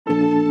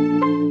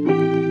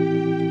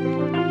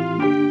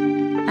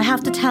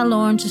have to tell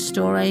Lawrence a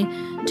story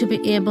to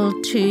be able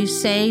to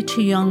say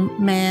to young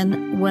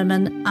men,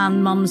 women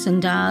and mums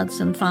and dads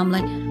and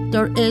family,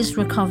 there is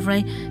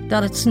recovery,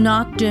 that it's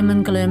not doom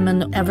and gloom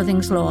and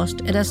everything's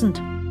lost. It isn't.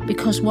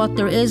 Because what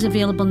there is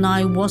available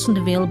now wasn't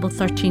available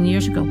 13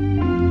 years ago.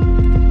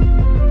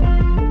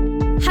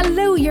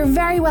 Hello, you're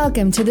very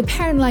welcome to the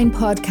Parentline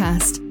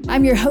podcast.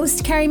 I'm your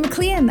host, Kerry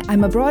McLean.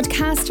 I'm a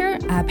broadcaster,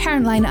 a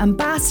Parentline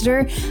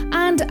ambassador,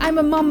 and I'm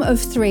a mum of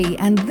 3.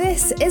 And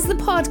this is the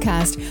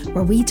podcast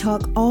where we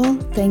talk all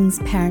things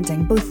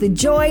parenting, both the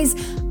joys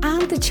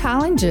and the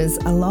challenges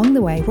along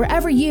the way,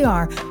 wherever you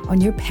are on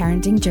your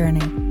parenting journey.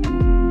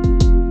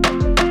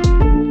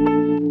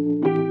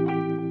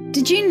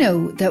 Did you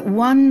know that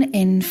 1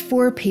 in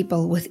 4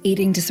 people with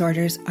eating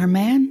disorders are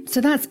men? So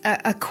that's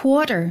a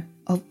quarter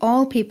of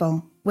all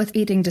people with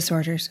eating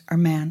disorders are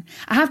men.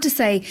 I have to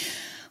say,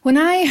 when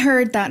I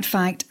heard that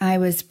fact, I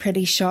was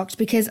pretty shocked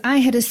because I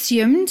had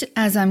assumed,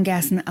 as I'm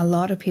guessing a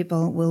lot of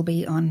people will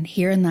be on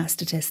hearing that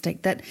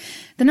statistic, that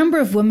the number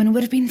of women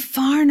would have been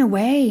far and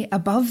away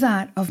above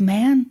that of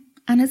men.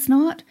 And it's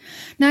not.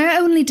 Now, I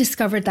only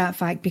discovered that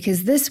fact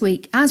because this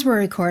week, as we're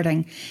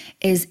recording,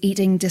 is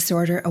Eating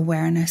Disorder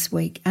Awareness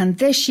Week. And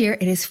this year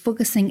it is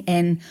focusing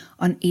in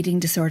on eating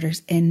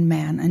disorders in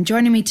men. And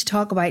joining me to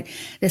talk about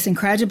this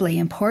incredibly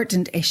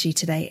important issue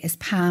today is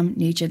Pam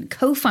Nugent,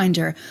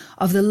 co-founder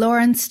of the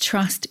Lawrence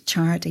Trust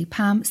charity.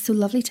 Pam, so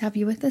lovely to have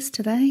you with us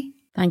today.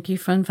 Thank you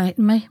for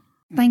inviting me.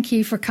 Thank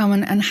you for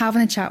coming and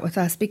having a chat with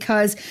us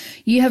because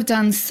you have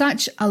done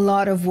such a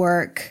lot of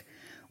work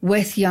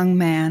with young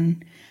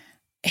men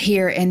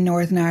here in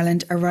Northern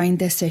Ireland around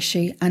this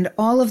issue. And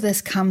all of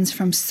this comes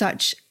from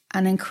such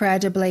an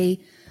incredibly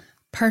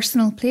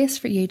personal place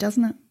for you,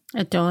 doesn't it?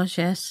 It does,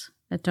 yes,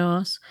 it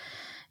does.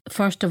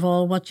 First of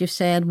all, what you've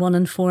said, 1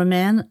 in 4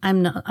 men,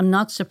 I'm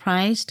not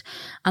surprised.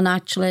 And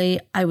actually,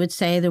 I would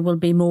say there will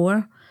be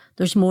more.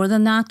 There's more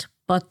than that,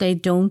 but they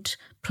don't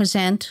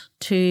present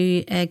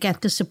to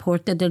get the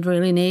support that they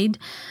really need.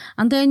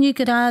 And then you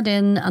could add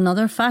in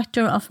another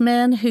factor of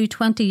men who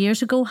 20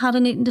 years ago had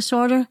an eating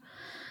disorder.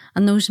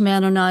 And those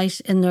men are now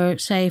in their,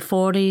 say,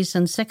 40s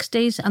and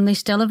 60s, and they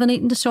still have an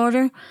eating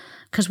disorder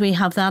because we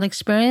have that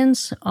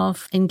experience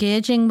of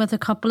engaging with a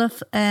couple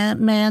of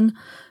men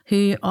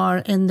who are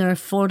in their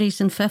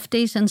 40s and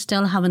 50s and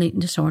still have an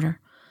eating disorder.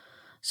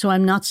 So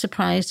I'm not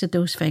surprised at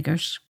those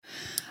figures.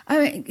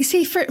 You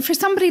see, for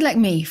somebody like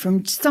me,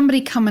 from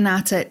somebody coming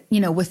at it,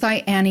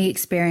 without any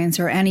experience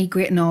or any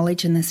great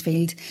knowledge in this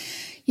field,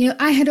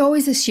 I had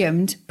always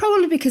assumed,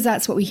 probably because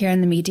that's what we hear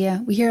in the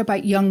media, we hear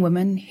about young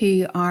women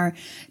who are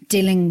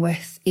dealing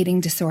with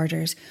eating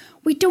disorders.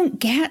 We don't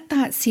get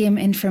that same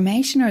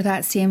information or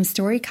that same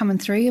story coming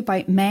through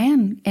about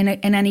men in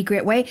any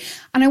great way.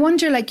 And I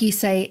wonder, like you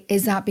say,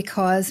 is that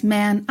because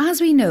men,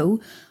 as we know,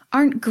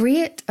 aren't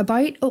great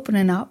about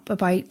opening up,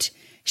 about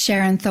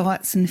sharing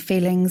thoughts and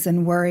feelings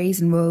and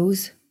worries and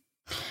woes?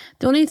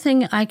 The only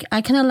thing I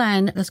can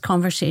align this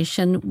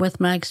conversation with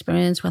my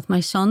experience with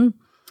my son.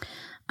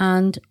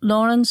 And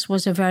Lawrence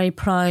was a very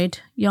proud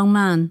young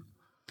man.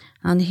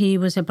 And he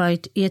was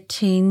about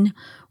 18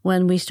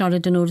 when we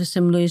started to notice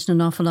him losing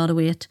an awful lot of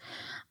weight.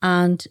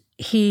 And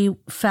he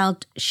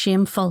felt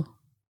shameful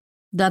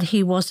that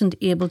he wasn't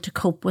able to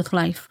cope with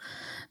life.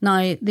 Now,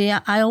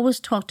 I always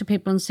talk to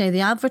people and say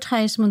the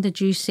advertisement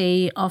that you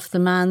see of the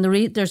man,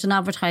 there's an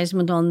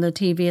advertisement on the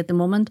TV at the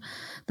moment,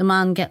 the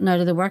man getting out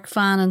of the work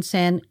van and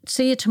saying,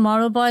 "See you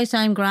tomorrow, boys,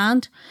 I'm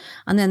grand."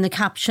 And then the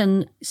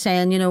caption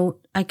saying,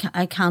 I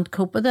can't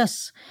cope with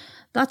this.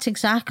 That's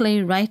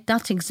exactly right.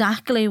 That's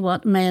exactly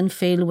what men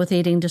feel with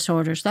eating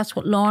disorders. That's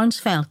what Lawrence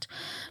felt.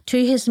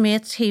 To his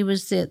mates, he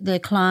was the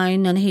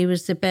clown and he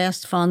was the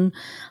best fun.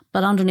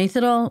 But underneath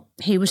it all,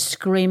 he was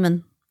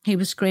screaming. He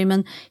was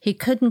screaming. He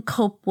couldn't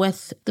cope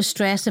with the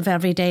stress of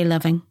everyday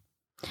living.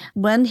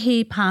 When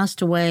he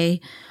passed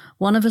away,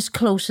 one of his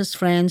closest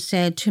friends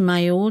said to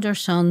my older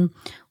son,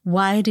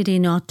 "Why did he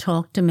not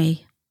talk to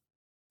me?"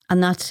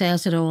 And that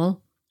says it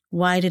all.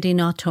 Why did he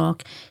not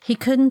talk? He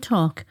couldn't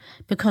talk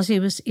because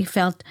he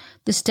felt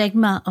the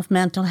stigma of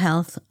mental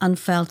health and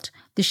felt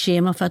the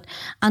shame of it.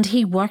 And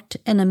he worked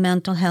in a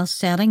mental health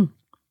setting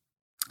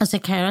as a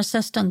care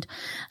assistant.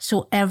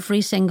 So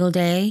every single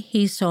day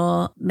he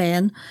saw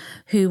men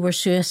who were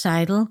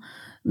suicidal,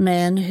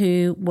 men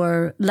who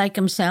were like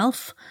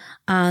himself.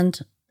 And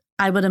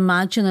I would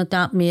imagine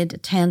that made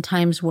it 10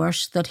 times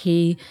worse, that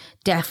he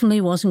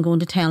definitely wasn't going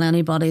to tell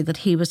anybody that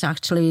he was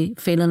actually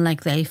feeling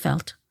like they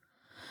felt.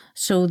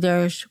 So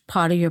there's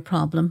part of your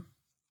problem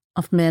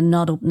of men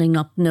not opening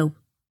up. No,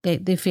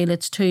 they feel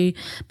it's too,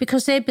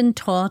 because they've been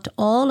taught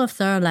all of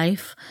their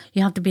life,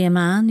 you have to be a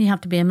man, you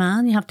have to be a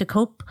man, you have to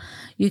cope,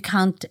 you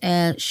can't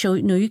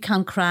you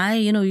can't cry,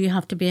 you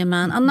have to be a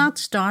man. And that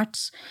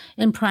starts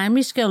in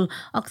primary school.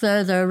 Up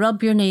there,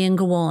 rub your knee and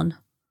go on.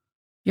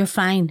 You're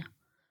fine.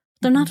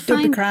 They're not fine.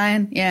 Don't be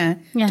crying, yeah.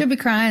 Don't be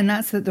crying,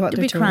 that's what they're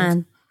told.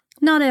 Crying.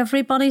 Not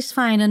everybody's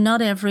fine and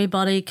not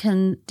everybody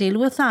can deal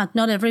with that.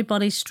 Not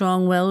everybody's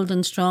strong-willed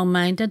and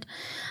strong-minded.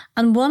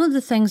 And one of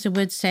the things I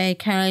would say,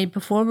 Kerry,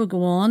 before we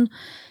go on,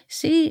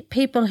 See,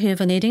 people who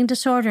have an eating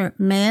disorder,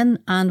 men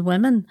and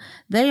women,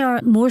 they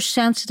are more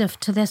sensitive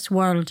to this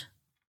world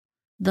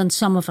than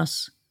some of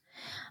us.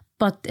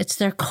 But it's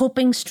their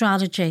coping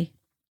strategy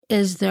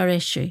is their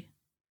issue.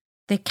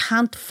 They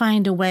can't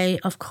find a way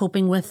of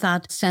coping with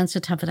that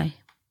sensitivity.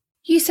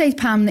 You say,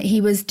 Pam, that he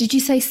was, did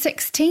you say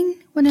 16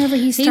 whenever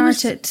he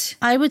started?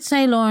 I would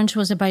say Lawrence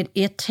was about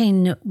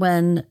 18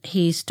 when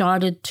he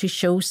started to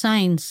show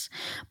signs.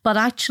 But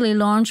actually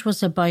Lawrence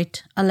was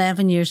about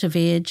 11 years of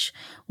age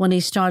when he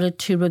started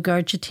to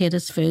regurgitate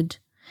his food.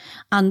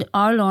 And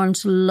our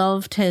Lawrence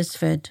loved his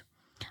food.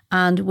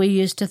 And we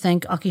used to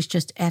think, oh, he's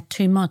just ate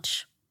too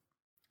much.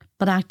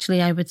 But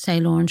actually I would say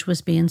Lawrence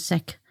was being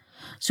sick.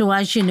 So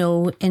as you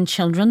know, in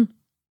children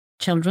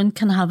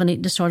can have an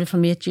eating disorder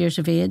from 8 years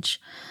of age.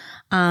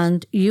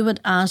 And you would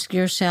ask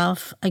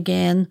yourself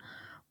again,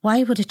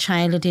 why would a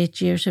child at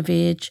 8 years of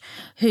age,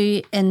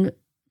 who, in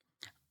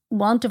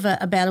want of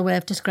a better way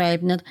of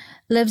describing it,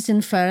 lives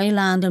in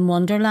fairyland and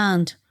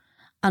wonderland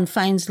and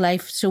finds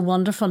life so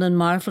wonderful and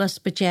marvellous,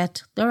 but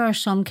yet there are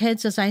some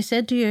kids, as I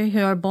said to you,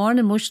 who are born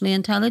emotionally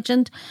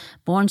intelligent,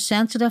 born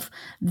sensitive.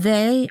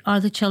 They are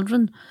the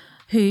children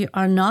who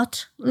are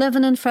not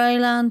living in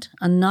fairyland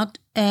and not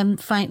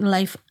finding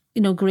life,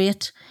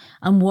 great,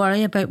 and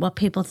worry about what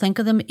people think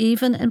of them.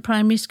 Even in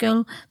primary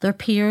school, their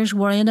peers,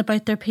 worrying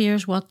about their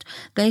peers, what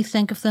they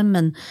think of them,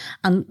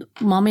 and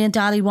mommy and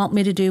daddy want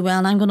me to do well,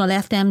 and I'm going to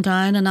let them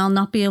down, and I'll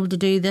not be able to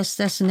do this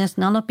and this,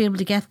 and I'll not be able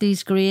to get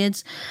these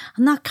grades.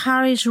 And that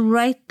carries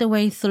right the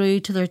way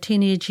through to their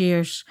teenage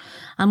years.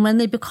 And when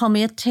they become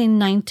 18,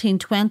 19,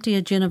 20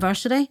 at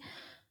university,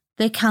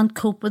 they can't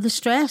cope with the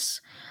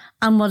stress.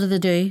 And what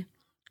do?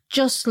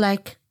 Just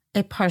like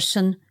a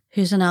person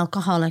who's an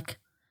alcoholic,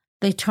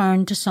 they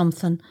turn to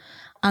something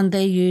and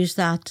they use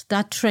that.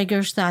 That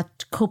triggers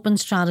that coping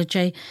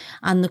strategy,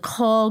 and the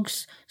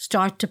cogs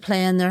start to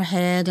play in their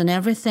head, and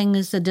everything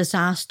is a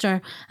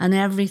disaster and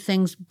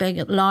everything's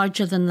big,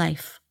 larger than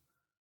life.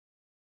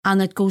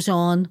 And it goes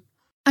on.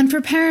 And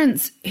for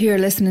parents who are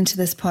listening to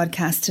this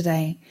podcast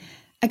today,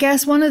 I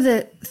guess one of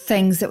the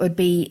things that would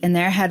be in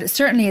their head, it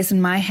certainly is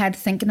in my head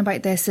thinking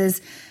about this,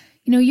 is,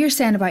 you're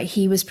saying about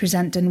he was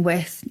presenting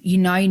with,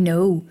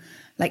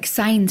 like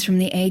signs from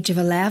the age of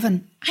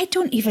 11. I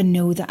don't even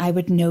know that I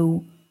would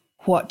know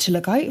what to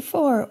look out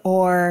for,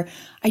 or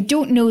I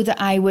don't know that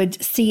I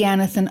would see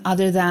anything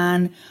other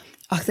than,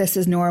 oh, this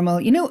is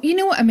normal. You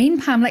know what I mean,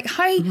 Pam? Like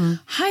how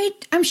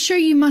I'm sure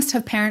you must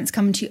have parents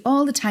coming to you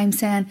all the time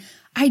saying,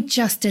 I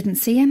just didn't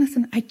see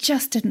anything. I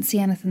just didn't see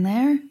anything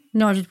there.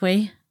 Nor did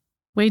we.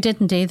 We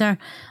didn't either.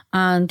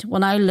 And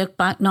when I look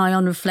back now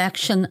on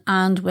reflection,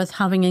 and with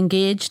having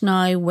engaged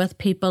now with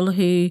people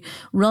who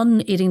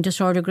run eating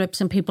disorder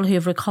groups and people who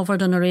have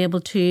recovered and are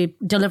able to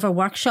deliver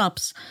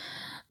workshops,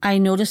 I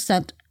noticed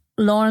that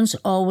Lawrence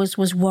always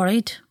was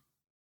worried.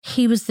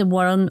 He was the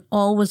one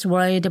always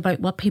worried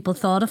about what people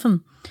thought of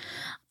him.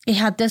 He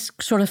had this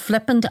sort of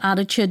flippant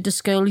attitude to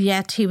school,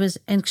 yet he was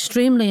an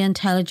extremely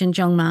intelligent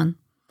young man.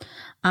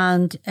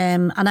 And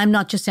I'm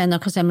not just saying that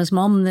because I'm his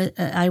mum.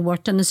 I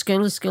worked in the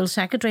school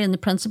secretary, and the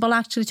principal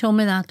actually told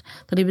me that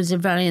he was a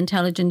very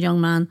intelligent young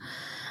man.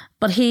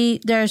 But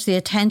there's the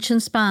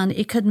attention span.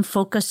 He couldn't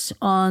focus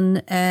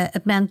on,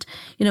 it meant,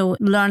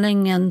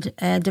 learning and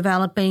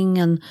developing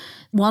and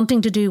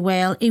wanting to do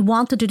well. He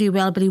wanted to do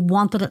well, but he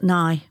wanted it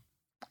now.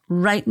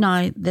 Right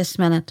now, this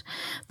minute.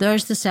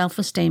 There's the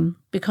self-esteem,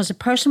 because a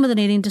person with an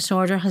eating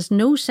disorder has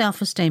no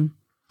self-esteem.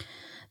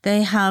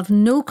 They have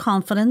no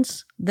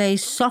confidence. They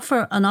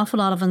suffer an awful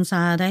lot of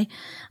anxiety,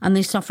 and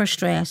they suffer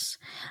stress.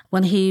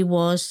 When he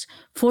was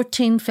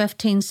 14,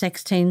 15,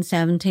 16,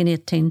 17,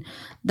 18,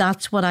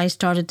 that's what I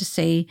started to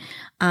see.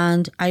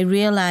 And I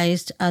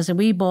realised as a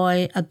wee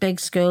boy at big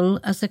school,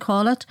 as they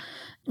call it,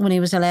 when he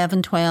was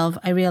 11, 12,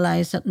 I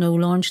realised that no,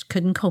 Lawrence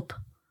couldn't cope.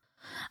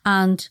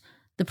 And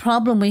the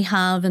problem we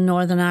have in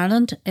Northern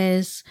Ireland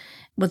is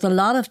with a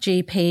lot of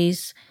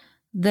GPs,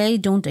 they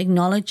don't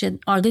acknowledge it,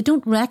 or they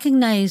don't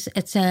recognise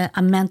it's a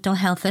mental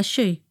health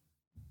issue.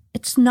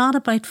 It's not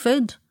about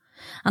food.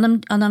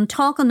 And I'm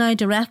talking now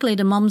directly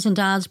to mums and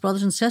dads,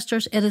 brothers and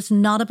sisters. It is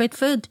not about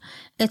food.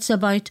 It's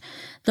about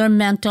their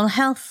mental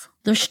health,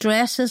 their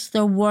stresses,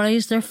 their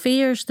worries, their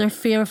fears, their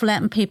fear of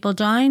letting people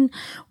down,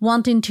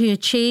 wanting to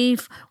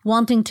achieve,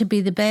 wanting to be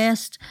the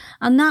best.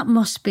 And that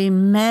must be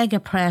mega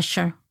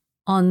pressure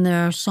on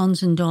their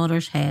sons and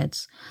daughters'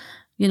 heads.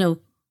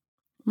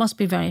 Must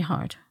be very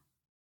hard.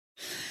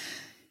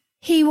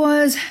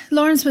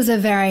 Lawrence was a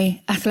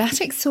very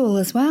athletic soul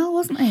as well,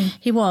 wasn't he?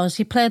 He was.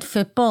 He played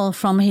football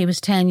from he was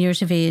 10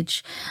 years of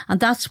age. And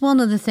that's one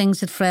of the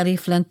things that Freddie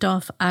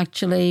Flintoff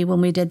actually,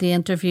 when we did the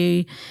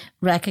interview,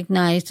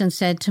 recognised and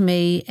said to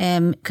me,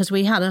 because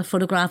we had a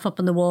photograph up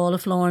on the wall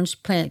of Lawrence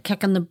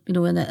kicking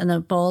in a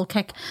ball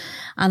kick.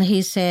 And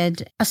he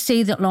said, I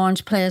see that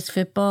Lawrence plays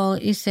football.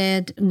 He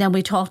said, and then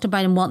we talked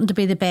about him wanting to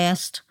be the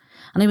best.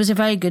 And he was a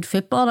very good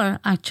footballer,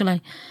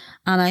 actually.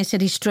 And I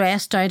said he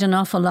stressed out an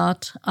awful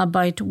lot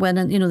about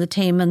winning, the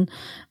team. And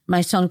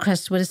my son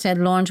Chris would have said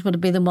Lawrence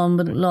would be the one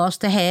that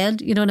lost the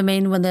head. You know what I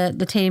mean? When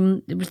the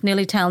team was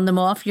nearly telling them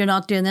off, you're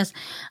not doing this.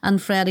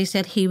 And Freddie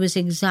said he was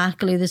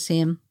exactly the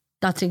same.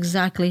 That's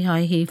exactly how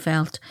he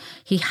felt.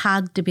 He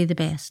had to be the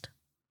best.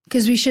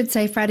 Because we should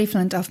say Freddie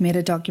Flintoff made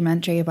a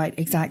documentary about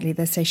exactly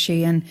this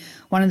issue, and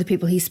one of the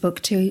people he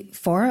spoke to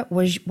for it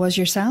was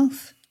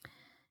yourself.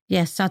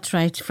 Yes, that's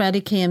right.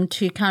 Freddie came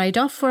to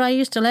Carryduff, where I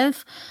used to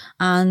live,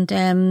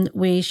 and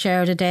we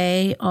shared a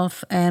day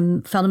of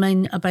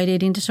filming about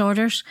eating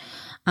disorders,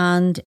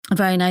 and a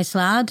very nice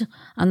lad,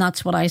 and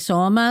that's what I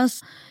saw him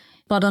as.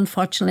 But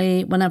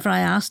unfortunately, whenever I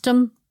asked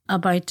him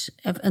about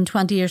if in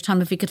 20 years'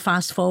 time if he could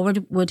fast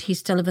forward, would he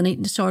still have an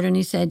eating disorder, and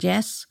he said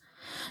yes.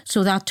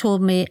 So that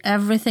told me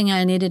everything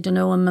I needed to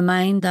know in my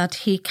mind, that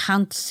he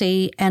can't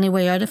see any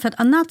way out of it.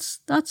 And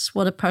that's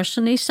what a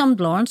person, he summed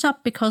Lawrence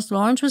up, because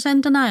Lawrence was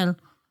in denial.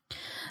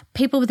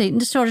 People with eating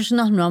disorders,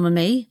 nothing wrong with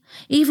me.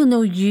 Even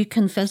though you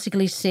can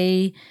physically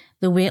see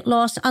the weight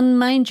loss, and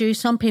mind you,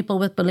 some people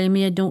with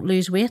bulimia don't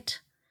lose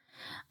weight.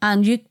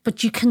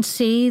 But you can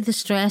see the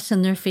stress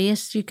in their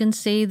face. You can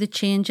see the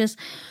changes.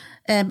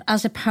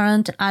 As a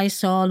parent, I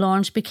saw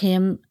Lawrence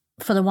became,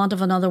 for the want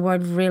of another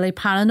word, really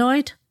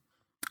paranoid.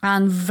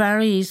 And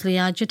very easily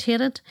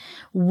agitated,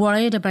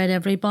 worried about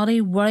everybody,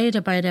 worried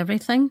about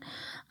everything,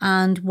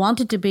 and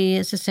wanted to be,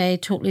 as I say,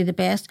 totally the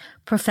best.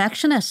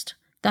 Perfectionist.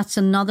 That's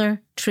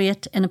another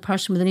trait in a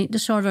person with an eating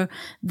disorder.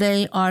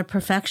 They are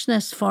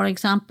perfectionists. For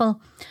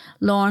example,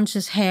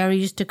 Lawrence's hair,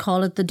 he used to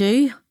call it the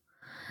do.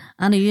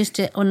 And he used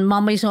to, when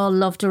mummies all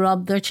loved to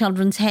rub their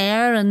children's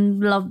hair and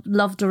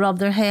loved to rub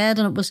their head,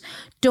 and it was,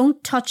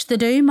 don't touch the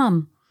do,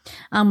 mum.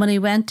 And when he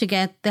went to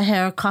get the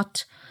hair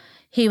cut,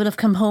 he would have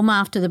come home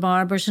after the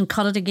barbers and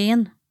cut it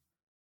again.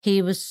 He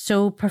was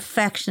so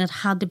perfection, it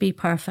had to be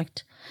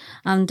perfect.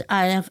 And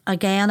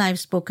I've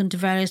spoken to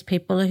various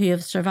people who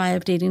have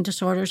survived eating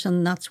disorders,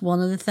 and that's one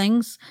of the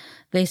things.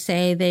 They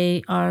say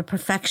they are a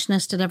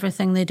perfectionist at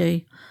everything they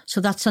do.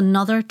 So that's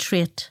another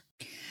trait.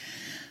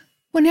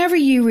 Whenever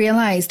you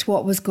realised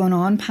what was going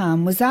on,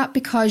 Pam, was that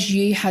because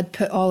you had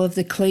put all of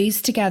the clues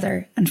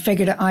together and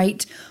figured it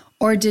out?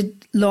 Or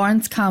did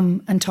Lawrence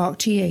come and talk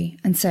to you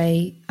and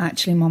say,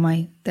 actually,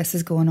 Mummy, this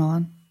is going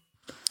on?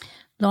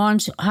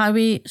 Lawrence, how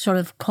we sort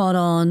of caught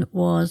on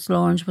was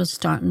Lawrence was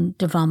starting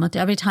to vomit.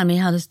 Every time he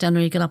had his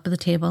dinner, he'd get up at the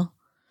table.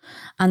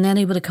 And then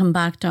he would have come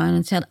back down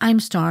and said, I'm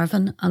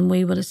starving. And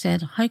we would have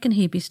said, how can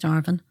he be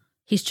starving?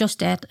 He's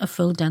just ate a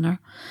full dinner.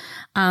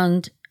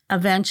 And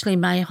eventually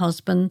my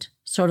husband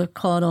sort of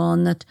caught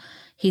on that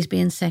he's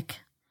being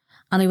sick.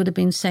 And he would have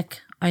been sick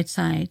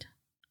outside.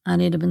 And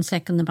he'd have been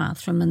sick in the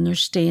bathroom, and there's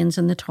stains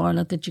in the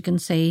toilet that you can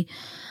see.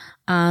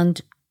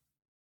 And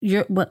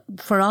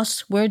for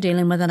us, we're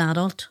dealing with an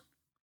adult.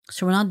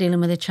 So we're not dealing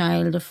with a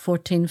child of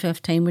 14,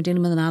 15, we're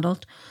dealing with an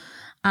adult.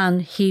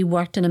 And he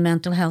worked in a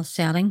mental health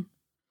setting.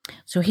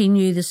 So he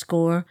knew the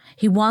score.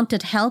 He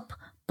wanted help,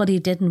 but he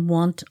didn't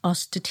want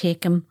us to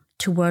take him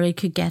to where he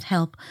could get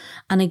help.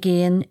 And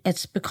again,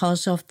 it's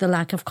because of the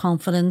lack of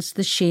confidence,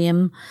 the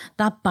shame,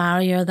 that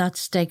barrier, that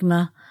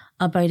stigma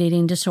about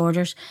eating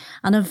disorders.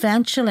 And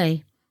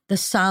eventually, the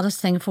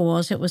saddest thing for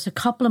us, it was a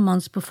couple of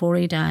months before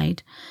he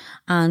died,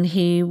 and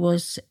he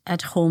was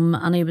at home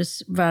and he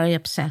was very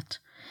upset.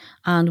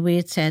 And we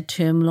had said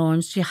to him,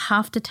 Lawrence, you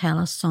have to tell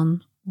us,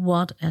 son,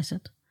 what is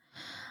it?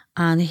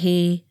 And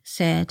he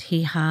said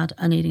he had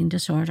an eating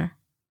disorder.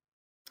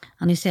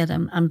 And he said,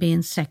 I'm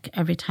being sick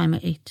every time I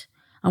eat.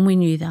 And we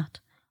knew that.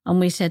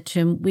 And we said to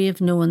him, we have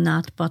known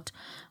that, but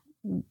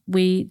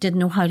we didn't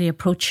know how to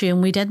approach you,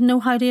 and we didn't know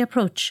how to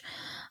approach.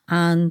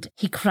 And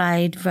he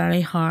cried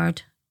very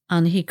hard,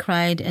 and he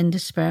cried in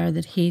despair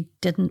that he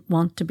didn't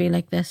want to be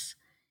like this.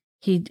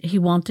 He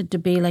wanted to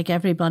be like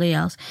everybody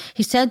else.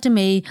 He said to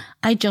me,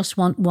 I just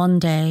want one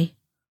day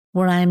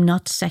where I'm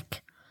not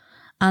sick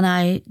and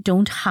I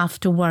don't have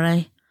to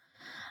worry.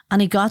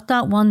 And he got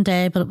that one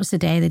day, but it was the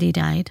day that he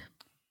died,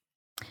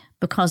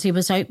 because he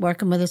was out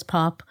working with his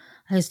pop.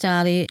 His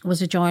daddy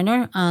was a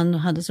joiner and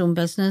had his own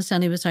business,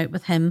 and he was out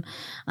with him,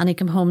 and he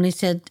came home and he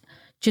said,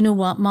 do you know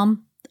what,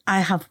 Mum?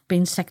 I have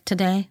been sick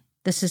today.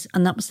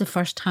 And that was the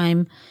first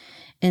time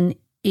in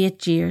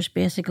 8 years,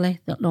 basically,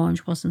 that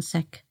Lawrence wasn't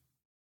sick.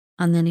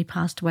 And then he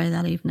passed away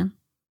that evening.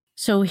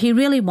 So he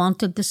really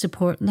wanted the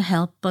support and the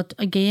help, but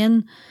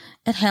again,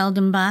 it held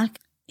him back.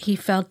 He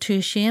felt too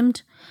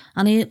ashamed,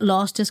 and he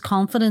lost his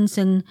confidence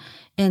in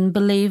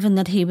believing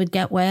that he would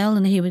get well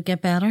and he would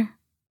get better.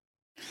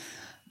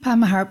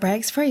 Pam, my heart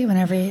breaks for you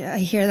whenever I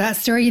hear that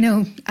story.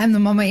 I'm the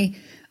mummy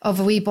of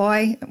a wee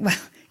boy. Well,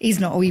 he's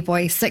not a wee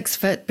boy, 6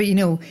 foot, but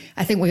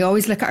I think we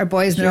always look at our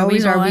boys, and they're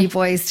always our wee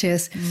boys to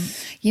us.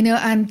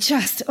 And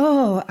just,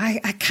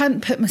 I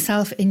can't put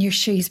myself in your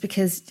shoes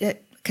because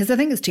I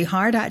think it's too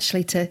hard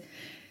actually to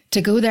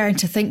go there and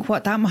to think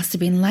what that must have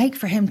been like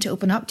for him to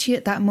open up to you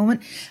at that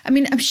moment. I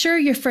mean, I'm sure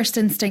your first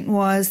instinct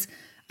was,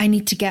 I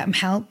need to get him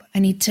help. I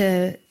need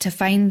to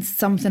find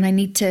something. I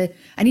need to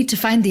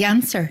find the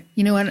answer,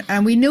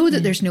 and we know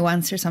that there's no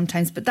answer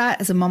sometimes, but that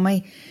as a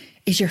mummy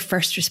is your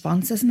first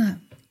response, isn't it?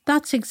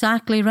 That's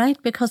exactly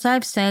right, because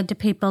I've said to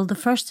people, the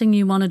first thing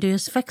you want to do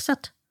is fix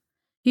it.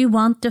 You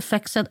want to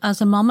fix it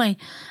as a mummy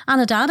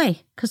and a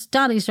daddy, because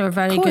daddies are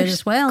very good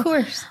as well. Of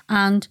course.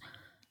 And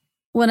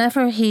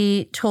whenever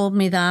he told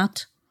me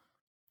that,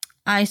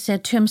 I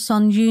said to him,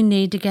 son, you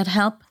need to get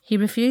help. He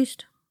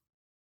refused.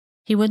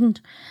 He wouldn't.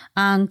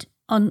 And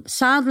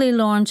sadly,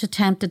 Lawrence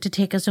attempted to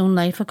take his own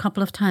life a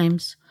couple of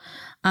times.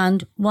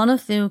 And one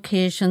of the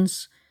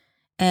occasions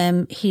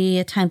he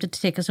attempted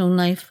to take his own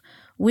life,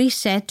 we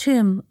said to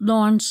him,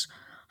 Lawrence,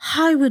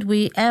 how would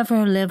we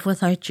ever live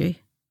without you?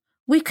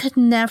 We could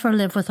never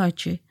live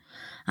without you.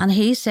 And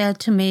he said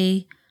to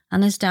me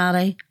and his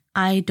daddy,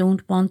 I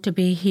don't want to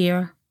be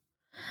here.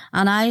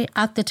 And I,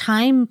 at the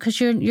time, because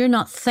you're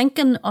not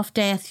thinking of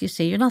death, you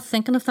see, you're not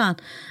thinking of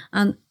that.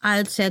 And I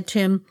had said to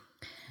him,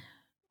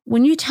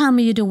 when you tell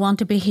me you don't want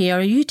to be here,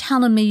 are you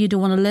telling me you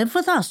don't want to live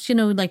with us? You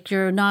know, like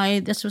you're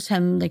now, this was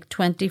him like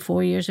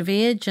 24 years of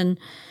age and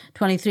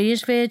 23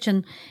 years of age.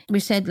 And we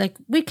said, like,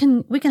 we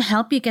can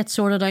help you get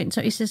sorted out. And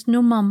so he says,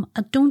 no, Mum,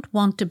 I don't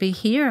want to be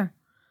here.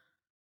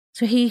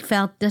 So he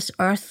felt this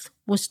earth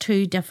was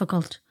too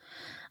difficult.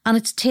 And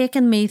it's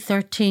taken me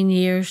 13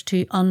 years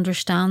to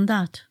understand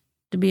that,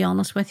 to be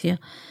honest with you,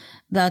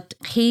 that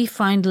he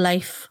found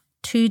life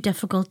too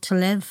difficult to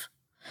live.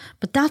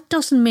 But that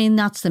doesn't mean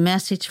that's the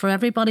message for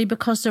everybody,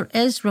 because there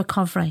is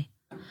recovery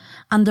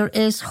and there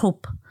is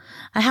hope.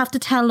 I have to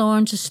tell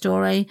Lawrence a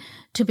story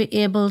to be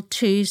able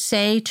to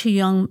say to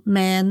young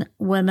men,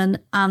 women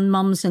and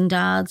mums and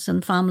dads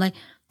and family,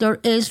 there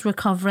is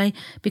recovery,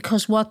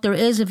 because what there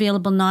is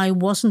available now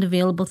wasn't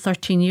available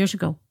 13 years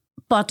ago.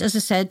 But as I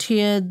said to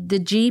you, the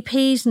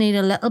GPs need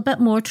a little bit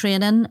more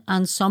training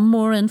and some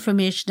more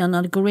information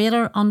and a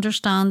greater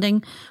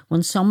understanding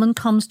when someone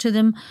comes to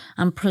them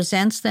and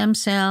presents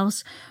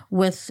themselves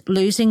with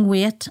losing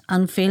weight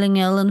and feeling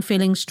ill and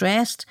feeling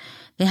stressed.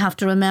 They have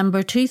to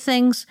remember two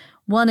things.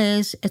 One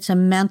is it's a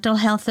mental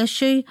health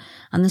issue.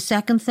 And the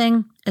second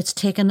thing, it's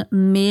taken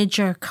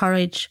major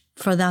courage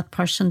for that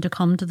person to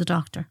come to the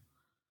doctor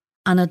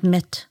and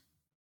admit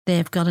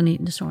they've got an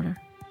eating disorder.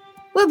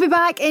 We'll be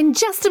back in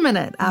just a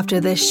minute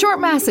after this short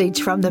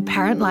message from the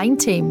Parent Line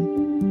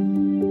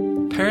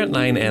team. Parent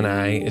Line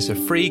NI is a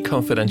free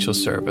confidential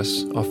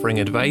service offering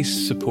advice,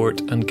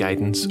 support and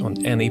guidance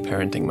on any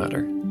parenting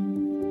matter.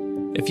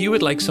 If you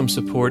would like some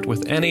support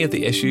with any of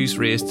the issues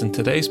raised in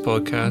today's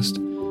podcast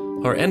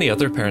or any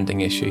other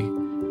parenting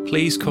issue,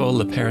 please call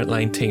the Parent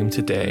Line team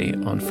today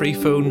on free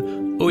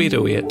phone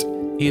 0808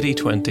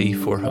 8020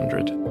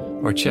 400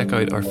 or check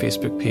out our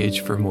Facebook page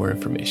for more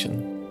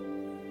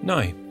information.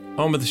 Now,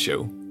 on with the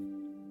show.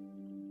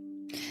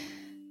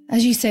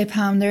 As you say,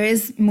 Pam, there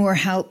is more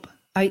help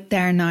out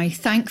there now.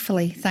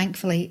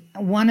 Thankfully,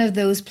 one of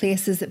those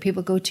places that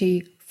people go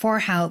to for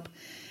help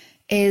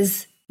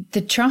is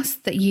the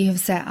trust that you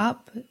have set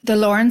up, the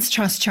Lawrence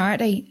Trust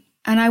Charity.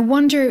 And I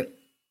wonder,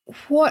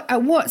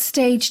 at what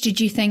stage did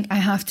you think, I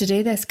have to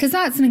do this? Because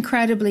that's an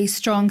incredibly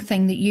strong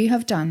thing that you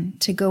have done,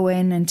 to go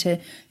in and to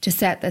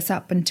set this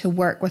up and to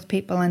work with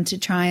people and to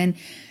try and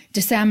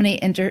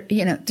disseminate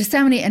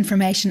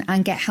information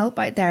and get help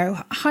out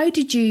there. How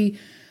did you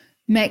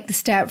make the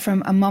step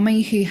from a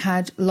mummy who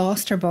had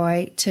lost her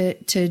boy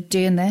to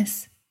doing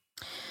this?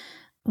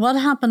 What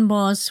happened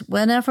was,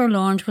 whenever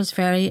Lawrence was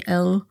very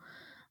ill,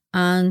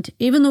 and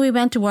even though he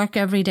went to work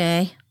every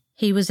day,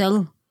 he was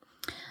ill.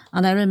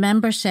 And I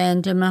remember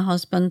saying to my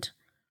husband,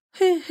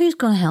 who's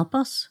going to help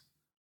us?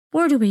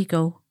 Where do we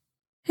go?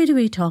 Who do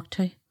we talk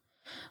to?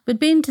 We'd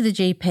been to the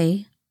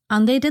GP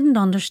and they didn't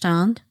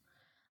understand.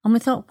 And we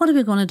thought, what are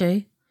we going to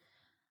do?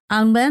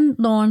 And when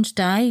Lawrence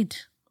died,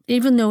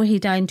 even though he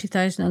died in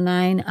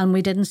 2009 and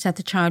we didn't set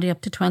the charity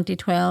up to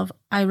 2012,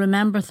 I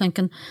remember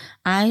thinking,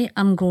 I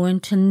am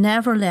going to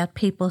never let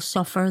people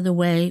suffer the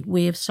way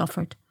we have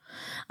suffered.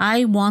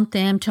 I want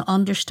them to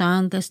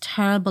understand this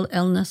terrible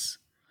illness,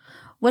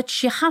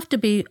 which you have to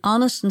be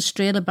honest and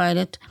straight about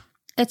it.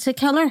 It's a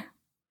killer.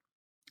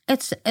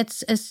 It's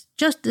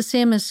just the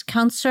same as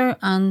cancer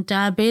and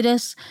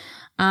diabetes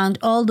and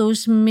all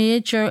those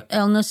major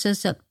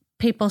illnesses that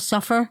people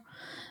suffer.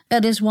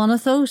 It is one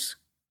of those.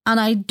 And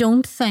I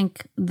don't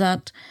think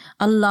that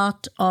a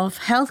lot of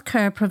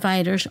healthcare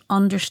providers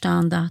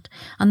understand that.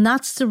 And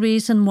that's the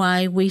reason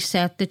why we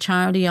set the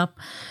charity up.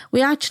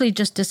 We actually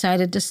just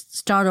decided to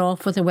start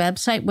off with a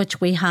website, which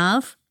we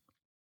have.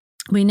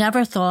 We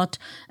never thought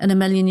in a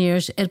million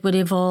years it would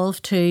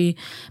evolve to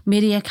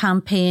media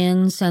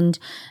campaigns and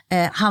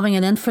having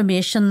an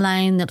information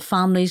line that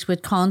families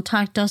would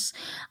contact us.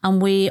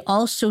 And we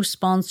also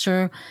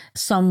sponsor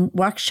some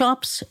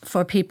workshops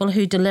for people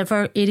who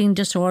deliver eating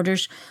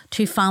disorders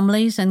to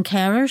families and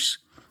carers.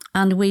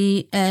 And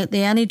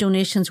any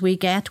donations we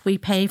get, we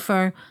pay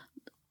for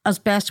as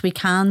best we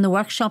can, the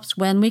workshops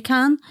when we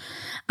can.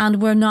 And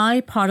we're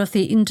now part of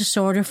the Eating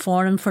Disorder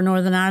Forum for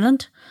Northern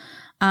Ireland.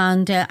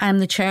 And I'm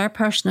the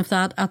chairperson of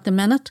that at the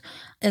minute.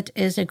 It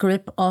is a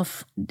group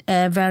of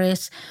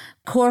various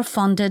core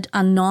funded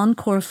and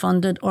non-core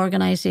funded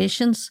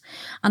organisations.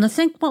 And I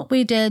think what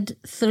we did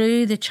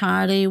through the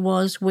charity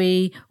was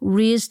we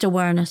raised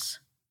awareness.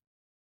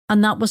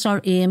 And that was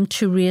our aim,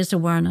 to raise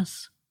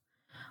awareness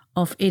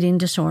of eating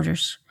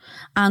disorders.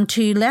 And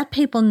to let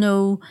people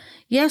know,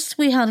 yes,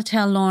 we had to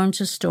tell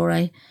Lawrence's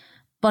story,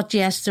 but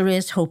yes, there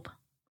is hope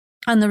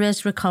and there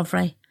is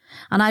recovery.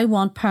 And I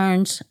want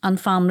parents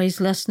and families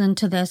listening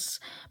to this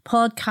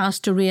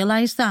podcast to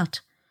realise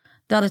that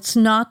it's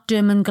not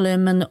doom and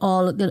gloom and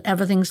that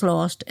everything's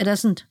lost. It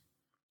isn't.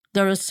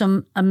 There are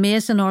some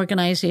amazing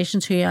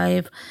organisations who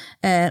I've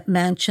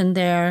mentioned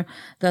there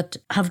that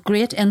have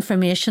great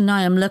information now.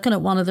 I'm looking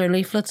at one of their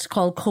leaflets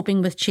called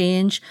Coping with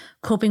Change,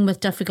 Coping with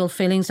Difficult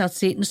Feelings. That's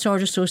the Eating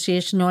Disorder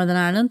Association Northern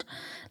Ireland.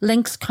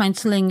 Links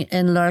Counselling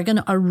in Lurgan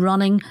are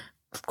running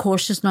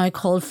courses now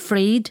called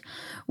Freed,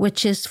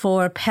 which is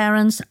for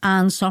parents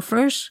and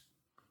sufferers.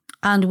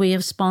 And we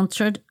have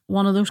sponsored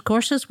one of those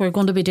courses. We're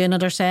going to be doing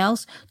it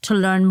ourselves to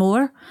learn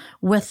more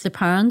with the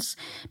parents,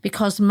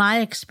 because my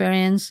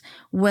experience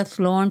with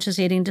Lawrence's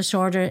eating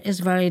disorder is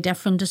very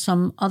different to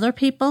some other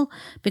people,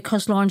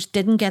 because Lawrence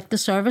didn't get the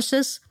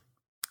services.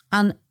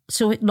 And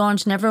so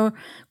Lawrence never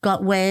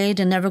got weighed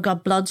and never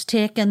got bloods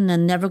taken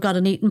and never got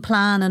an eating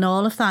plan and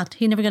all of that.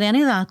 He never got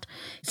any of that.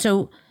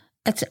 So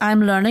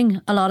I'm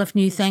learning a lot of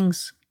new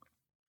things.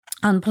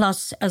 And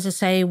plus, as I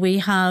say, we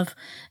have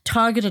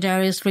targeted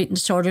areas for Eating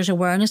Disorders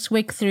Awareness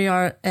Week through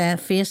our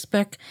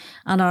Facebook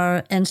and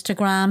our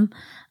Instagram,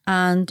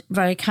 and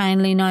very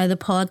kindly now the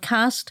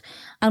podcast.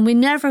 And we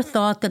never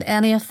thought that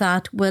any of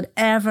that would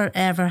ever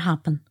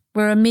happen.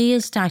 We're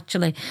amazed,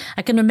 actually.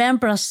 I can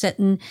remember us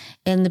sitting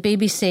in the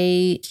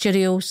BBC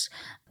studios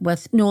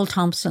with Noel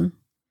Thompson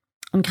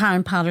and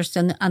Karen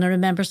Patterson, and I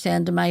remember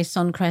saying to my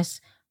son Chris,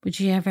 would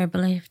you ever have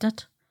believed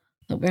it?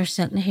 That we're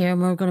sitting here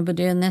and we're going to be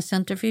doing this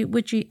interview.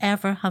 Would you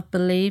ever have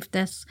believed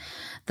this?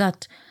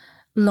 That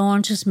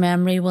Lawrence's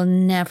memory will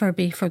never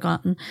be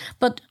forgotten.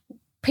 But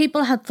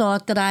people had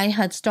thought that I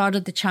had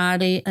started the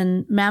charity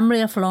in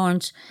memory of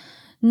Lawrence.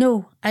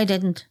 No, I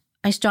didn't.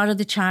 I started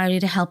the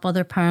charity to help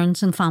other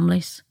parents and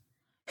families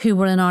who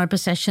were in our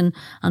position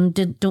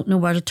and don't know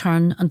where to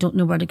turn and don't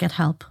know where to get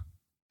help.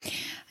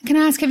 Can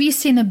I ask, have you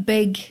seen a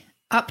big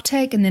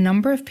uptake in the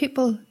number of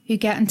people who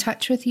get in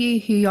touch with you,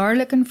 who are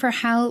looking for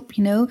help?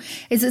 You know,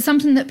 is it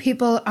something that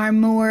people are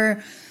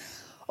more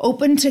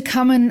open to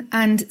coming?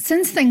 And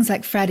since things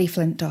like Freddie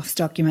Flintoff's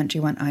documentary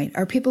went out,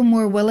 are people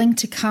more willing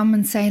to come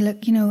and say,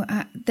 look, you know,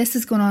 this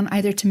is going on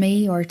either to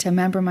me or to a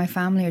member of my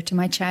family or to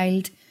my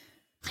child?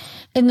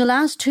 In the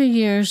last 2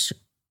 years,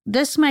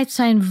 this might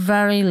sound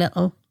very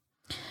little,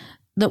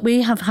 that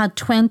we have had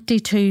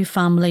 22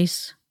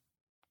 families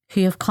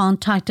who have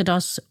contacted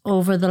us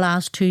over the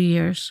last 2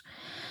 years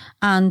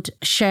and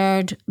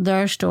shared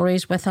their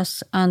stories with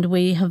us, and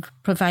we have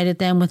provided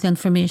them with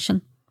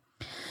information.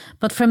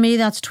 But for me,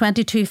 that's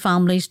 22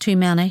 families too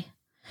many.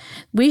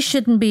 We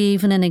shouldn't be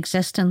even in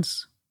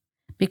existence,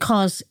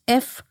 because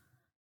if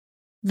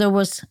there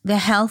was the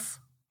health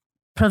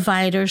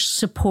providers'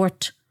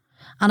 support,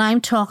 and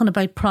I'm talking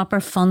about proper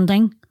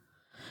funding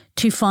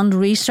to fund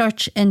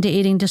research into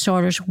eating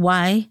disorders,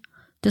 why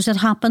does it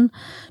happen?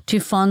 To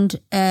fund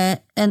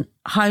and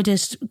how to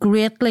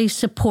greater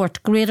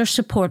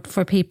support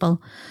for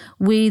people,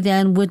 we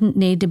then wouldn't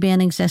need to be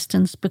in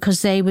existence,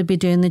 because they would be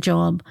doing the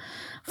job.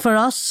 For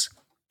us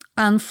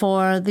and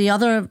for the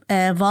other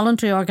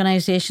voluntary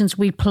organisations,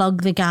 we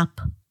plug the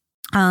gap.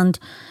 And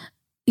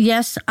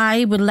yes,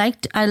 I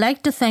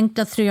like to think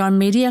that through our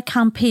media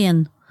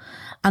campaign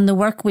and the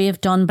work we have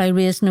done by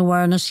raising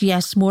awareness,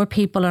 yes, more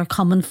people are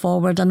coming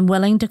forward and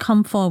willing to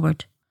come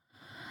forward.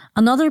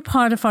 Another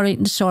part of our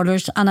eating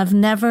disorders, and I've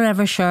never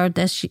ever shared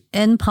this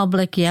in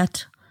public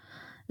yet,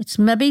 it's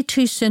maybe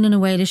too soon in a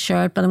way to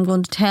share it, but I'm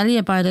going to tell you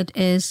about it,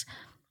 is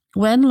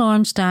when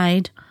Lawrence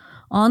died,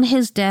 on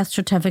his death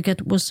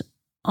certificate was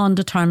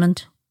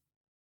undetermined.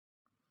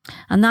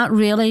 And that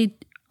really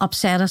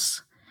upset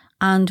us,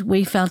 and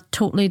we felt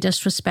totally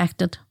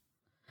disrespected.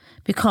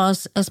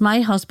 Because, as my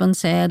husband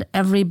said,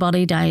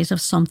 everybody dies of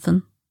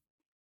something.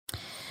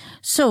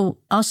 So,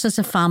 us as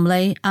a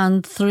family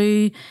and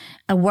through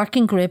a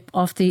working group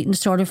of the Eating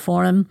Disorder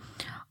Forum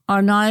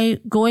are now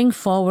going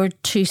forward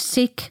to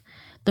seek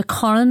the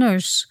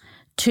coroners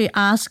to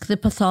ask the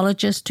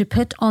pathologist to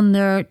put on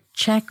their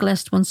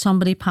checklist when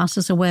somebody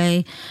passes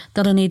away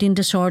that an eating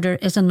disorder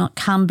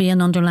can be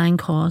an underlying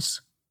cause.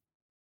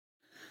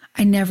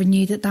 I never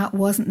knew that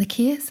wasn't the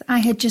case. I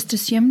had just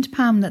assumed,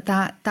 Pam,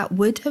 that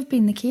would have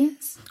been the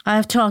case.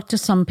 I've talked to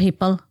some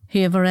people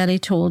who have already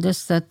told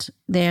us that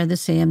they're the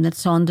same,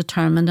 that's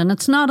undetermined, and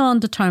it's not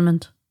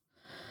undetermined.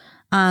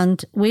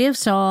 And we have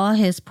saw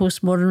his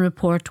postmortem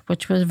report,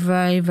 which was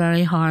very,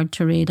 very hard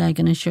to read, I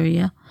can assure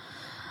you.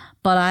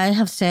 But I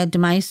have said to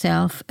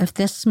myself, if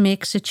this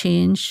makes a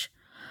change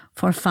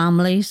for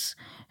families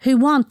who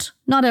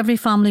not every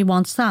family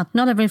wants that.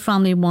 Not every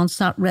family wants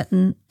that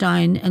written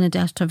down in a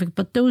death certificate,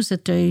 but those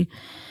that do,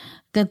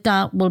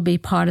 that will be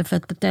part of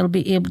it, that they'll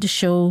be able to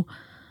show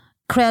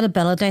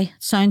credibility.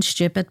 Sounds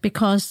stupid,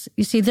 because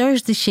you see,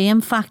 there's the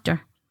shame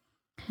factor,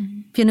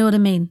 if you know what I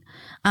mean.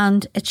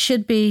 And it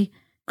should be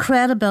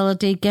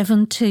credibility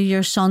given to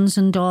your sons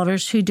and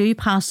daughters who do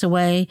pass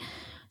away,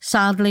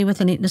 sadly,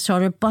 with an eating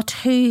disorder, but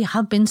who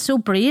have been so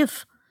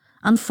brave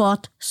and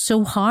fought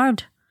so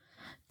hard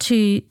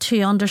to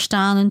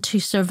understand and to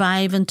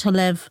survive and to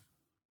live.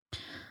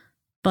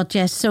 But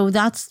yes, so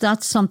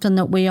that's something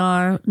that we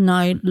are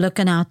now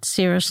looking at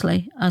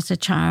seriously as a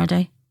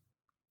charity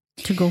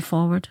to go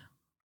forward.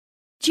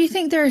 Do you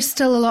think there are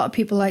still a lot of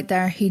people out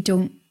there who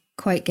don't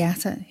quite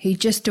get it, who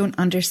just don't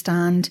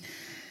understand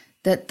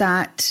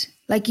that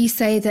like you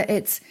say, that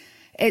it's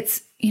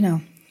you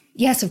know,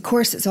 yes, of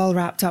course it's all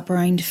wrapped up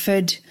around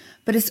food,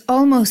 but it's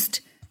almost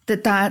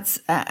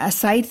that's a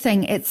side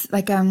thing. It's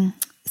like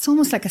it's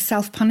almost like a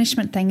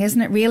self-punishment thing, isn't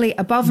it, really?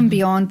 Above and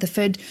beyond the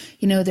food,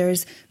 you know,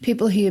 there's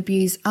people who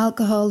abuse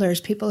alcohol,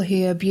 there's people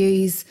who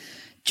abuse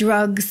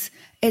drugs.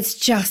 It's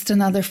just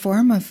another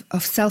form of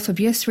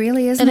self-abuse,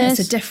 really, isn't it?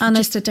 It's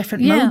just a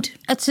different mode.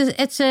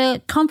 It's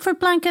a comfort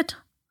blanket.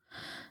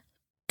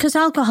 Because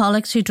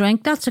alcoholics who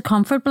drink, that's a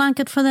comfort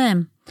blanket for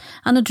them.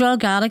 And a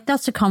drug addict,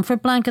 that's a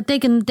comfort blanket. They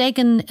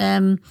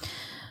can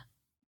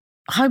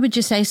how would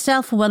you say,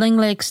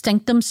 self-willingly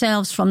extinct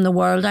themselves from the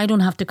world. I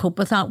don't have to cope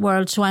with that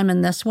world, so I'm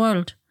in this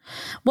world.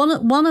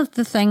 One of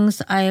the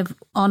things I have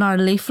on our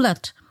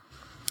leaflet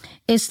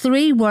is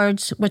 3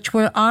 words which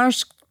were our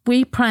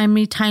wee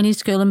primary tiny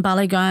school in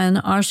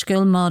Ballygowan, our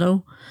school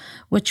motto,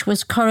 which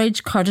was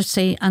courage,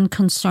 courtesy and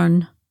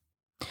concern.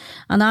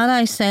 And that,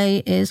 I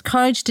say, is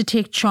courage to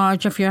take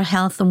charge of your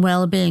health and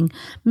well-being.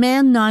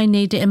 Men now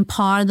need to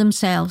empower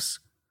themselves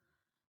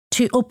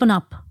to open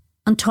up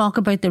and talk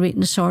about their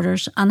eating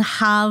disorders and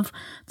have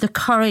the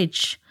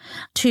courage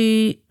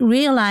to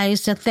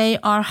realise that they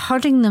are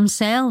hurting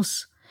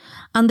themselves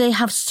and they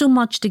have so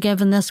much to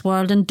give in this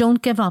world, and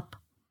don't give up.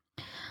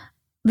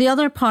 The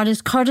other part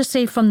is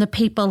courtesy from the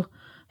people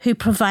who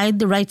provide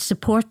the right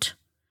support.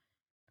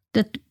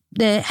 That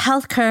the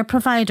healthcare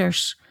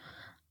providers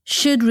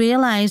should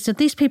realise that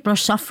these people are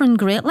suffering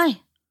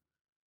greatly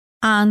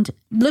and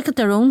look at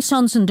their own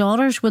sons and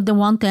daughters. Would they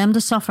want them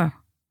to suffer?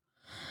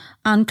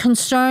 And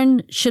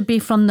concern should be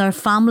from their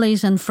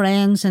families and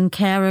friends and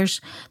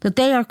carers, that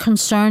they are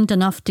concerned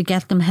enough to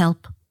get them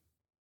help.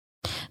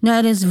 Now,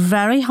 it is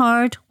very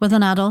hard with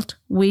an adult.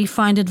 We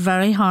find it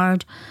very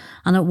hard.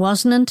 And it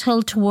wasn't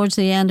until towards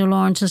the end of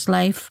Lawrence's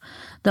life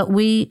that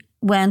we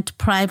went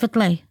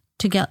privately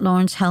to get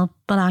Lawrence help.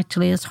 But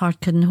actually his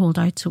heart couldn't hold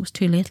out, so it was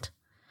too late.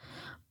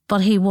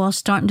 But he was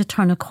starting to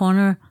turn a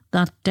corner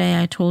that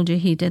day I told you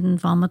he didn't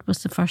vomit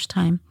was the first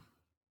time.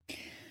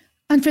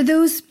 And for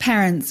those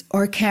parents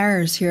or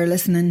carers who are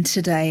listening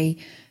today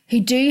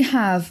who do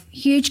have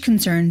huge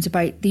concerns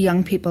about the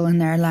young people in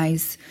their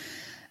lives,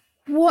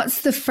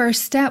 what's the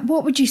first step?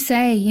 What would you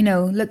say? You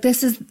know, look,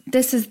 this is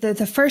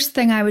the first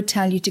thing I would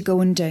tell you to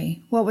go and do.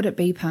 What would it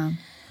be, Pam?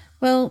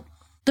 Well,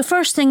 the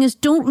first thing is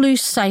don't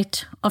lose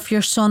sight of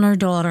your son or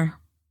daughter.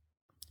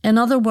 In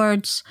other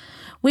words,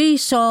 we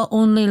saw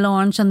only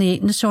Lawrence and the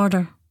eating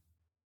disorder.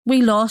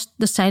 We lost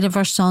the sight of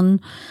our son,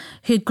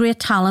 who had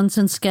great talents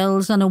and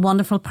skills and a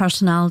wonderful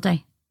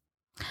personality.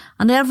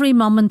 And every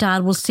mum and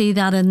dad will see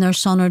that in their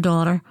son or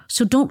daughter.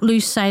 So don't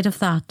lose sight of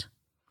that.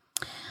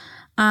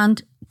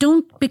 And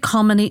don't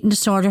become an eating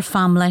disorder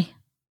family,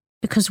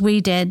 because we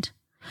did.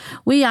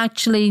 We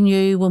actually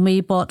knew when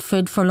we bought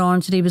food for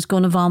Lawrence that he was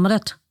going to vomit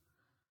it.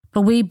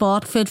 But we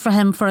bought food for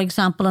him, for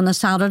example, on a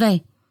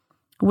Saturday.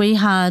 We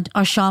had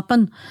our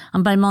shopping,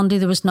 and by Monday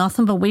there was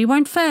nothing, but we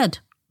weren't fed.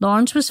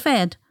 Lawrence was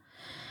fed.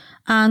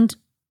 And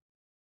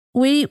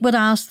we would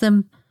ask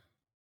them,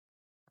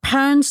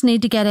 parents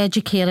need to get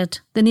educated,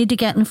 they need to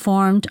get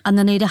informed, and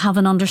they need to have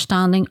an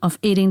understanding of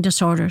eating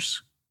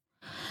disorders.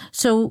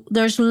 So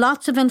there's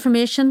lots of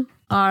information,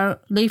 our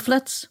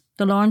leaflets,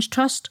 the Lawrence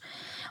Trust,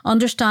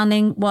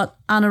 understanding what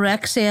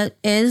anorexia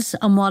is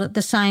and what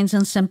the signs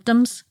and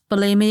symptoms,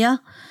 bulimia.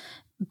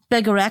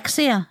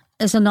 Bigorexia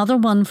is another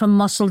one from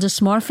muscle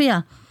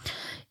dysmorphia.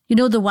 You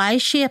know, the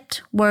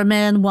Y-shaped, where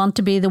men want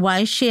to be the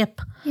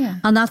Y-shape. Yeah.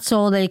 And that's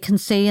all they can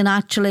see. And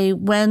actually,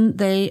 when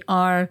they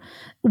are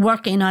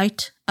working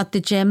out at the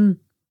gym,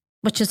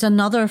 which is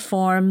another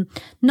form,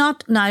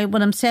 not now,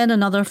 when I'm saying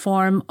another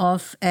form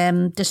of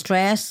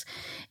distress,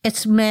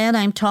 it's men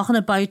I'm talking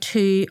about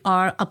who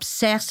are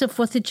obsessive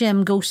with the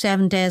gym, go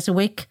 7 days a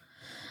week,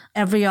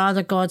 every hour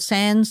that God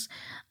sends,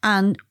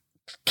 and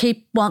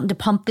keep wanting to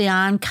pump the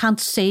iron, can't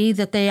see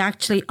that they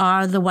actually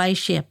are the Y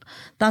shape.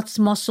 That's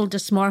muscle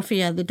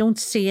dysmorphia. They don't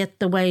see it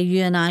the way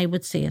you and I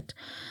would see it.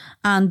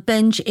 And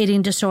binge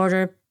eating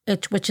disorder,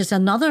 which is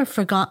another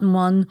forgotten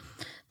one,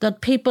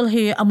 that people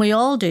who, and we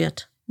all do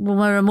it, when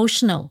we're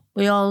emotional,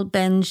 we all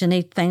binge and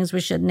eat things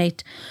we shouldn't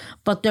eat.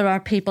 But there are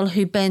people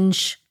who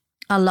binge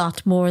a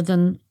lot more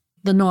than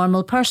the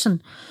normal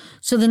person.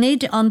 So they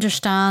need to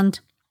understand,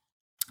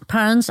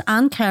 parents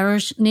and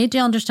carers need to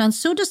understand,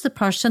 so does the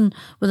person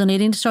with an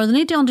eating disorder. They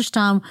need to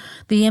understand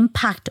the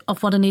impact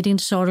of what an eating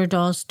disorder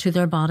does to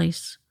their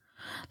bodies.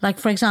 Like,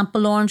 for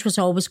example, Lawrence was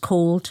always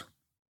cold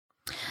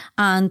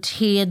and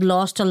he had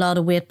lost a lot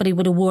of weight, but he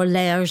would have wore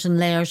layers and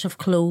layers of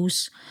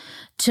clothes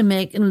to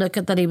make and look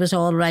at that he was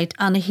all right.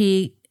 And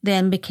he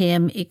then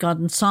he got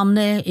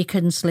insomnia, he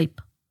couldn't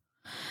sleep.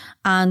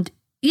 And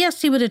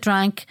yes, he would have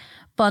drank,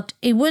 but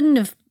he would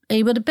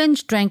have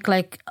binge drank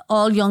like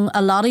a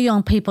lot of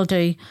young people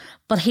do,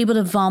 but he would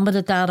have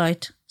vomited that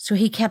out. So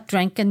he kept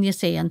drinking, you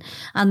see, and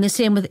the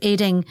same with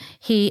eating.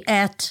 He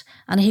ate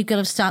and he could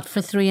have sat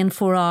for 3 and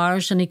 4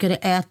 hours and he could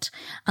have ate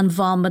and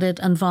vomited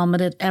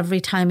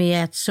every time he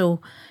ate. So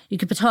you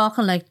could be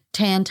talking like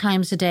 10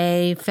 times a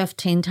day,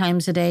 15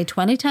 times a day,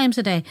 20 times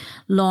a day.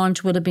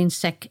 Lawrence would have been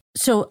sick.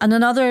 So, and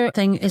another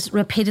thing is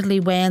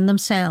repeatedly weighing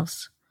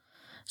themselves.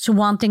 So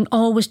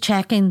always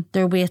checking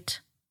their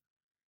weight,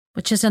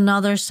 which is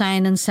another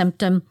sign and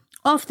symptom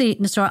of the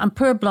eating disorder. And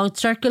poor blood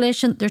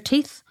circulation, their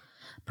teeth.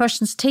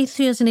 Person's teeth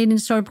who has an eating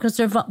disorder, because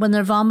when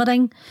they're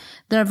vomiting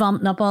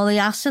up all the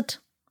acid.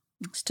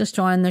 It's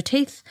destroying their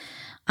teeth.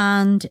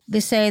 And they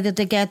say that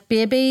they get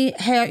baby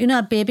hair,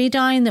 a baby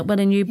down, that when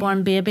a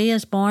newborn baby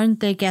is born,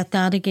 they get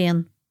that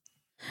again,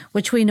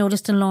 which we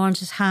noticed in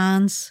Lawrence's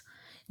hands,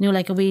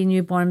 like a wee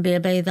newborn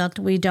baby, that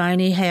wee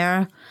downy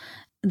hair,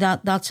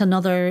 that's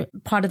another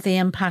part of the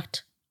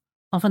impact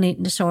of an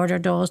eating disorder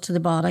does to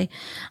the body.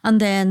 And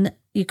then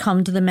you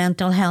come to the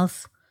mental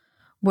health,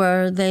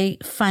 where they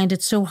find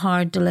it so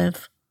hard to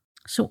live.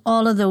 So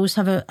all of those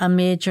have a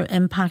major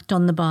impact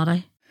on the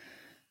body.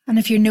 And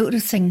if you're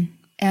noticing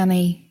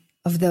any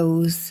of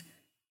those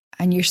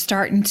and you're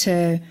starting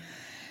to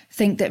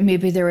think that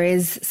maybe there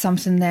is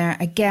something there,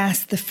 I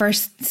guess the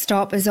first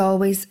stop is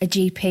always a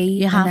GP.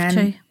 You have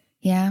to.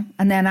 Yeah.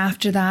 And then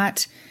after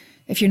that,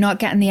 if you're not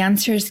getting the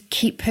answers,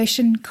 keep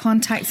pushing.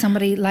 Contact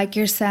somebody like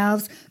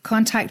yourselves.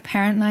 Contact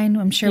Parentline.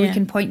 I'm sure we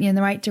can point you in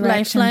the right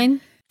direction.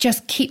 Lifeline.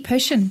 Just keep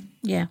pushing.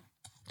 Yeah.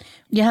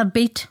 You have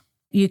Beat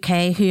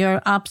UK, who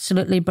are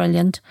absolutely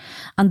brilliant,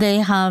 and they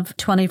have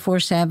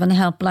 24/7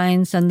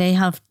 helplines, and they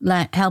have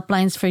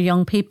helplines for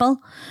young people,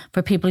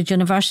 for people at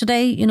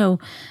university,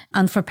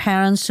 and for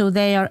parents. So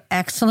they are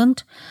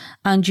excellent.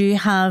 And you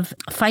have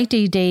Fight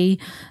ED,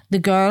 the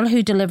girl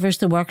who delivers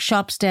the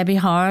workshops, Debbie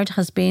Howard,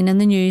 has been in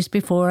the news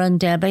before, and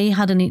Debbie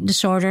had an eating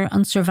disorder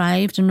and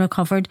survived and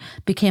recovered,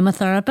 became a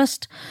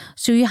therapist.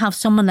 So you have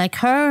someone like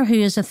her who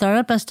is a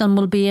therapist and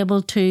will be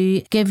able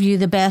to give you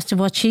the best of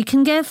what she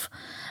can give.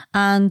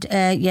 And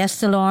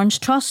yes, the Lawrence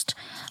Trust.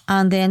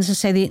 And then, as I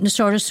say, the Eating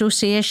Disorder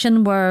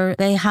Association, where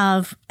they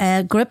have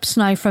groups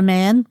now for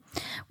men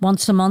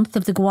once a month.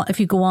 If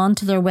you go on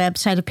to their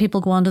website, if people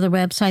go onto their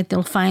website,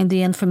 they'll find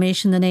the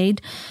information they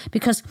need.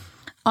 Because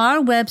our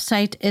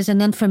website is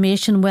an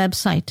information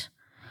website.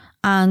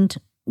 And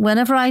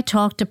whenever I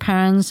talk to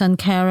parents and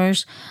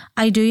carers,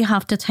 I do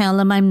have to tell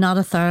them I'm not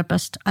a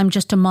therapist. I'm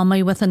just a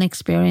mummy with an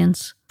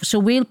experience. So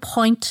we'll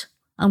point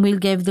and we'll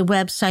give the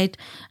website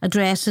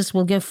addresses,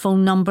 we'll give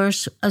phone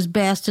numbers as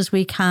best as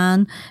we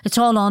can. It's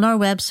all on our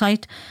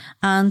website.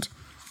 And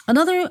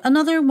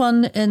another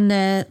one in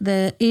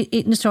the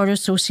Eating Disorder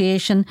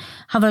Association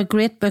have a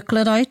great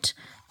booklet out,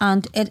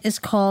 and it is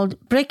called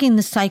Breaking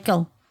the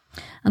Cycle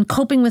and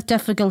Coping with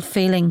Difficult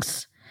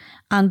Feelings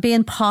and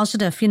Being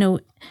Positive.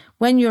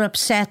 When you're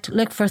upset,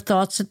 look for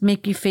thoughts that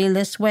make you feel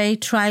this way.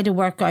 Try to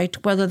work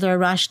out whether they're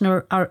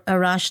rational or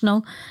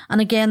irrational. And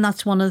again,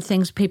 that's one of the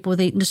things people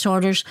with eating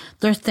disorders,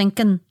 their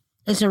thinking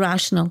is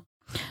irrational.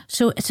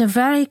 So it's a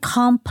very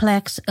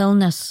complex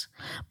illness,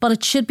 but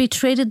it should be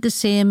treated the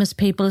same as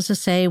people, as I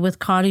say, with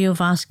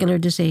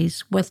cardiovascular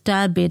disease, with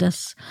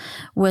diabetes,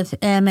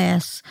 with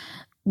MS,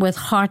 with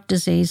heart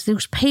disease.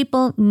 Those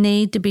people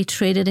need to be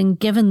treated and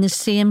given the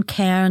same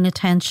care and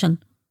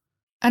attention.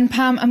 And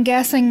Pam, I'm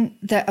guessing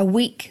that a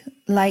week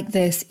like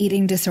this,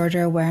 Eating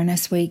Disorder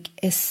Awareness Week,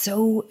 is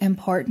so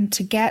important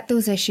to get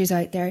those issues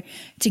out there,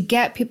 to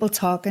get people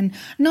talking,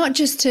 not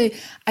just to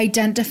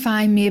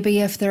identify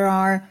maybe if there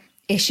are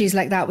issues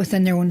like that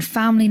within their own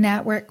family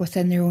network,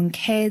 within their own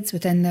kids,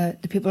 within the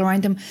people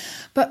around them,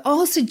 but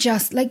also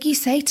just, like you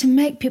say, to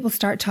make people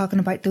start talking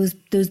about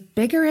those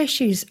bigger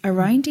issues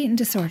around eating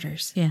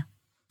disorders. Yeah.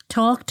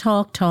 Talk.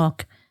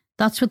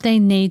 That's what they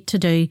need to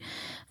do.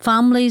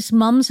 Families,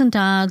 mums and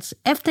dads,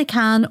 if they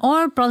can,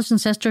 or brothers and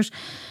sisters,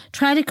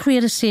 try to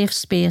create a safe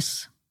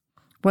space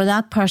where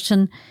that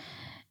person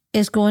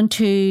is going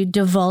to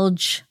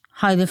divulge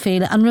how they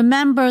feel. And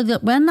remember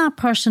that when that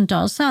person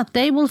does that,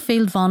 they will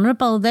feel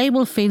vulnerable. They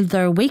will feel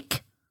they're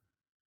weak.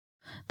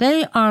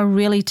 They are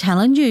really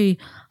telling you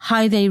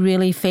how they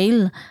really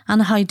feel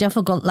and how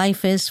difficult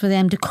life is for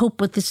them to cope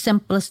with the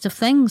simplest of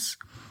things.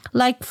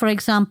 Like, for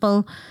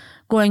example,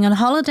 going on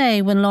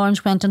holiday. When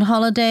Lawrence went on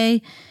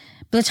holiday,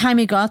 by the time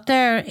he got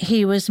there,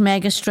 he was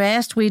mega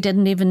stressed. We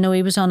didn't even know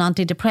he was on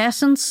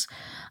antidepressants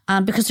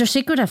because they're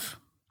secretive.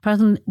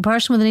 Person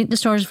with an eating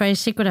disorder is very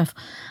secretive.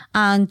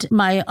 And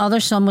my other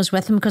son was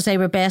with him because they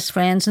were best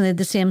friends and they had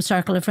the same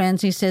circle of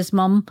friends. He says,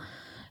 Mum,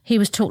 he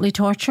was totally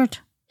tortured.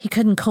 He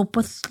couldn't cope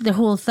with the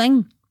whole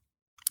thing.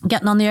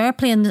 Getting on the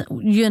airplane,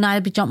 you and I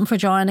would be jumping for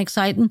joy and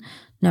exciting.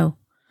 No,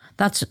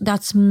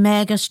 That's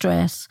mega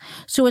stress.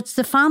 So it's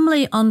the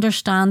family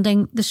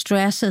understanding the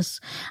stresses,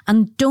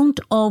 and don't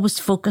always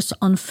focus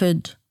on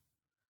food.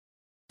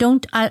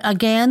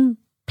 Again,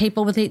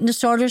 people with eating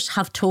disorders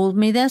have told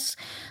me this,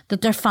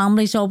 that their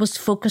families always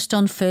focused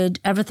on food.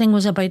 Everything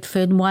was about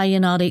food and why you're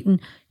not eating.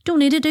 You don't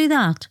need to do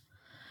that.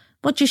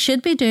 What you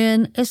should be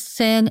doing is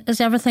saying, is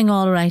everything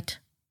all right?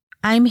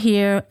 I'm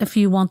here if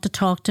you want to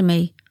talk to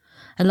me.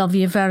 I love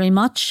you very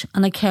much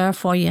and I care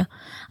for you.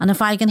 And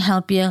if I can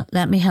help you,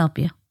 let me help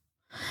you.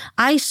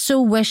 I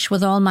so wish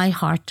with all my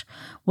heart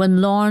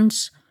when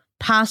Lawrence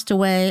passed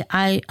away,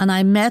 I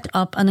met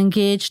up and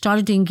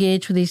started to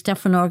engage with these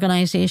different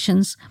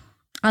organisations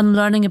and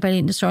learning about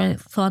eating disorder. I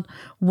thought,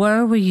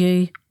 where were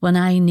you when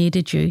I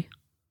needed you?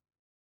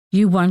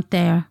 You weren't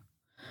there.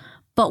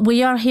 But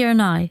we are here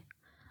now.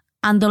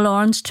 And the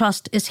Lawrence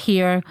Trust is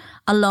here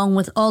along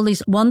with all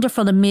these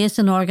wonderful,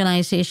 amazing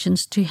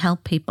organisations to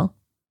help people.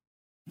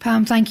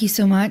 Pam, thank you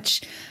so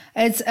much.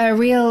 It's a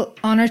real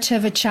honour to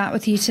have a chat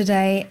with you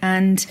today,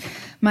 and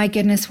my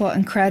goodness, what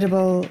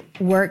incredible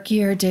work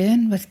you're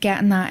doing with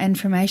getting that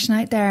information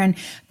out there and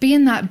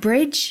being that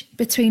bridge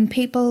between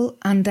people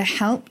and the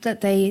help that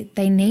they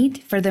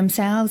need for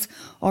themselves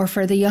or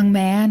for the young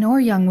men or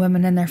young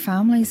women in their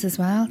families as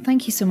well.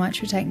 Thank you so much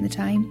for taking the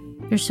time.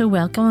 You're so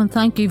welcome, and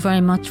thank you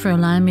very much for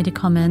allowing me to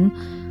come in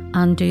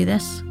and do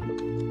this.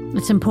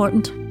 It's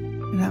important.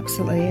 It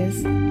absolutely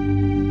is.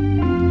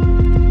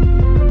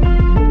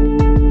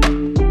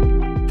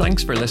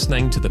 Thanks for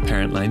listening to the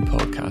Parent Line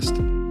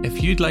podcast.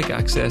 If you'd like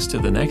access to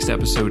the next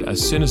episode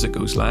as soon as it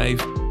goes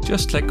live,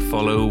 just click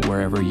follow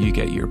wherever you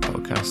get your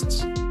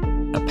podcasts.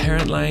 At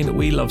Parent Line,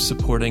 we love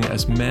supporting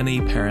as many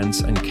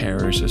parents and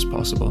carers as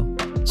possible.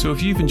 So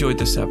if you've enjoyed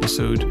this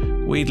episode,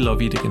 we'd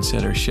love you to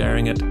consider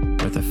sharing it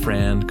with a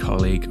friend,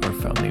 colleague, or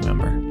family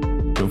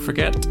member. Don't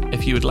forget,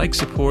 if you would like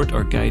support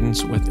or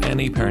guidance with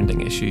any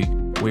parenting issue,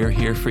 we're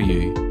here for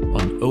you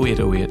on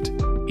 0808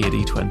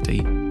 80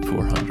 20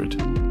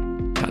 400.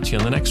 Catch you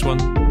on the next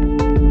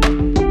one.